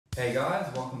Hey guys,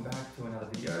 welcome back to another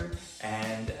video,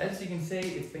 and as you can see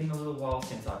it's been a little while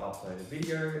since I've uploaded a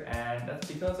video, and that's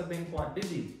because I've been quite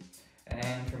busy.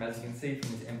 And as you can see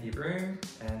from this empty room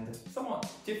and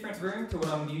somewhat different room to what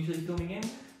I'm usually filming in,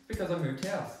 because I moved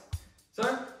house.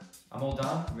 So I'm all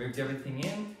done, moved everything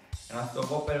in, and I thought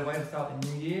what better way to start the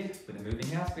new year with a moving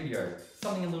house video.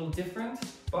 Something a little different,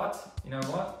 but you know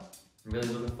what? I'm really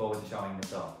looking forward to showing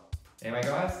this off. Anyway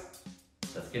guys,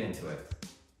 let's get into it.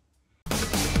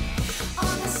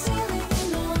 On the ceiling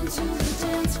and onto the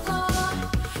dance floor,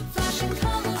 flashing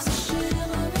colors are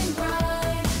shimmering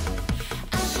bright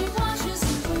as she watches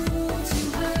them move to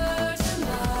her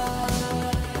tonight.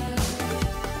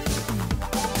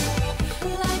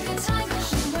 Like a tiger,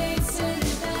 she waits in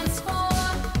advance for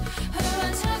her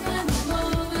attack when the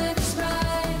moment is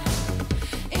right.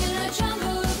 In a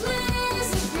jungle of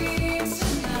lazy dreams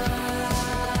tonight.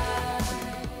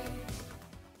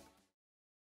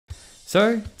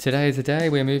 So today is the day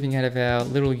we're moving out of our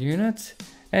little unit,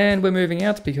 and we're moving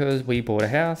out because we bought a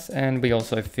house and we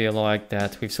also feel like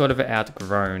that we've sort of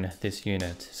outgrown this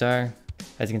unit. So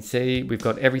as you can see, we've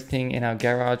got everything in our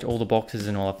garage, all the boxes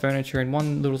and all our furniture in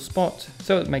one little spot.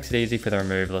 So it makes it easy for the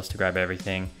removalists to grab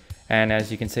everything. And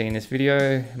as you can see in this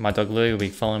video, my dog Lou will be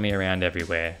following me around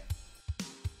everywhere.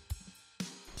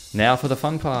 Now for the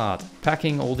fun part,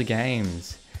 packing all the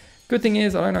games. Good thing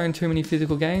is I don't own too many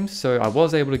physical games, so I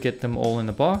was able to get them all in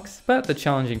the box, but the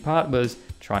challenging part was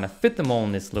trying to fit them all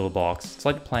in this little box. It's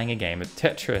like playing a game of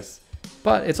Tetris.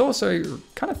 But it's also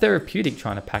kind of therapeutic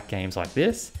trying to pack games like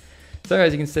this. So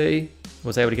as you can see, I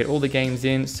was able to get all the games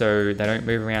in so they don't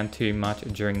move around too much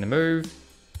during the move.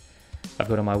 I've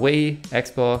got all my Wii,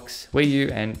 Xbox, Wii U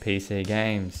and PC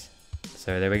games.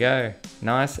 So there we go,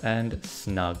 nice and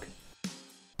snug.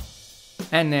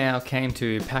 And now came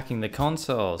to packing the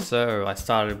console. So I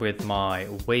started with my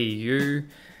Wii U,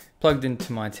 plugged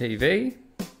into my TV,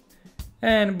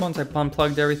 and once I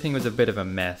unplugged everything it was a bit of a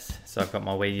mess. So I've got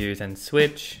my Wii U's and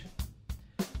Switch,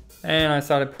 and I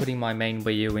started putting my main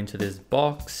Wii U into this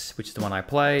box, which is the one I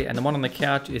play, and the one on the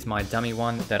couch is my dummy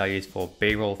one that I use for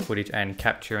B-roll footage and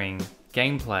capturing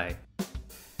gameplay.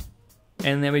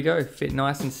 And there we go, fit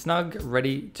nice and snug,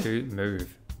 ready to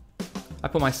move. I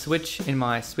put my Switch in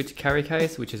my Switch carry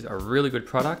case, which is a really good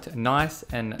product. Nice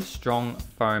and strong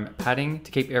foam padding to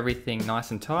keep everything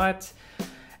nice and tight.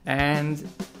 And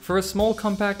for a small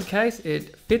compact case,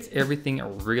 it fits everything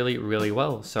really, really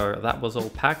well. So that was all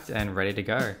packed and ready to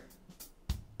go.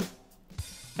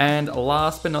 And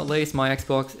last but not least, my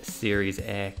Xbox Series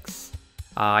X.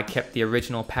 I kept the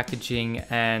original packaging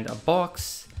and a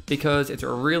box because it's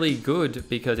really good,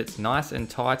 because it's nice and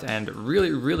tight and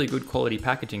really, really good quality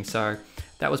packaging. So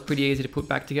that was pretty easy to put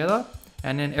back together,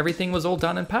 and then everything was all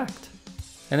done and packed.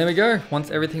 And there we go, once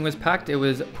everything was packed, it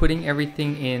was putting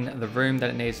everything in the room that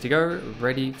it needs to go,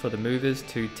 ready for the movers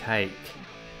to take.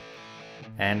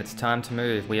 And it's time to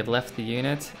move. We have left the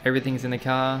unit, everything's in the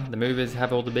car, the movers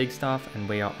have all the big stuff, and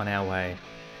we are on our way.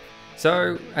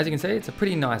 So, as you can see, it's a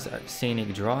pretty nice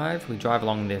scenic drive. We drive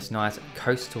along this nice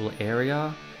coastal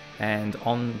area, and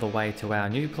on the way to our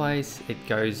new place, it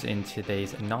goes into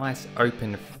these nice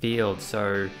open fields.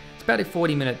 So it's about a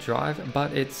 40-minute drive,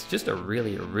 but it's just a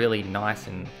really, really nice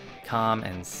and calm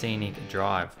and scenic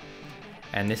drive.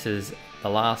 And this is the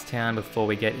last town before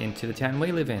we get into the town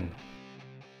we live in.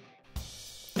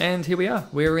 And here we are,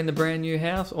 we're in the brand new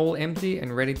house, all empty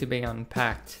and ready to be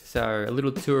unpacked. So a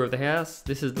little tour of the house.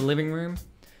 This is the living room.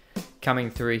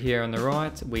 Coming through here on the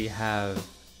right, we have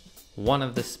one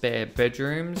of the spare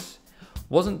bedrooms.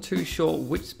 Wasn't too sure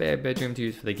which spare bedroom to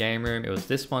use for the game room. It was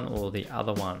this one or the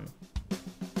other one.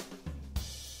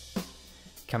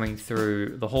 Coming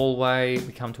through the hallway,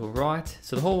 we come to a right.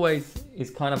 So the hallway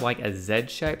is kind of like a Z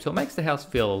shape, so it makes the house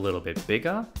feel a little bit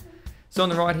bigger. So on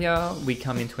the right here, we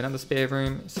come into another spare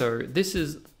room. So this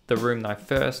is the room that I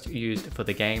first used for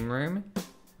the game room,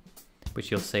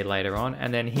 which you'll see later on.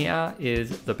 And then here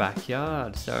is the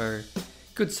backyard. So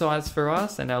good size for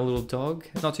us and our little dog.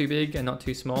 Not too big and not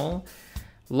too small.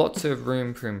 Lots of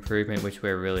room for improvement, which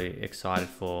we're really excited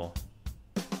for.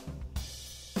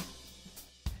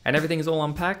 And everything's all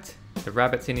unpacked. The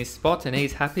rabbit's in his spot and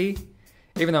he's happy.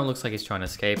 Even though it looks like he's trying to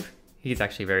escape, he's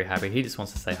actually very happy. He just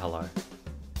wants to say hello.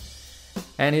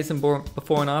 And here's some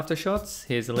before and after shots.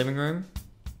 Here's the living room.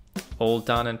 All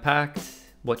done and packed.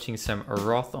 Watching some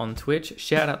Roth on Twitch.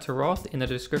 Shout out to Roth in the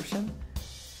description.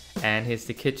 And here's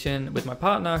the kitchen with my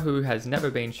partner, who has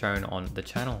never been shown on the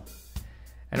channel.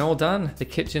 And all done, the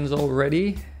kitchen's all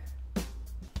ready.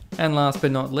 And last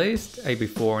but not least, a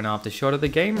before and after shot of the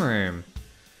game room.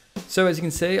 So as you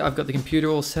can see, I've got the computer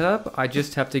all set up. I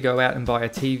just have to go out and buy a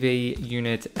TV,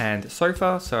 unit, and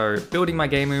sofa. So building my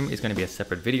game room is going to be a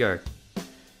separate video.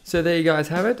 So there you guys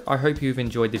have it. I hope you've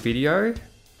enjoyed the video,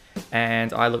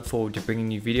 and I look forward to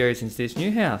bringing you videos into this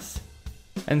new house.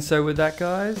 And so with that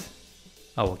guys,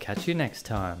 I will catch you next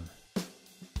time.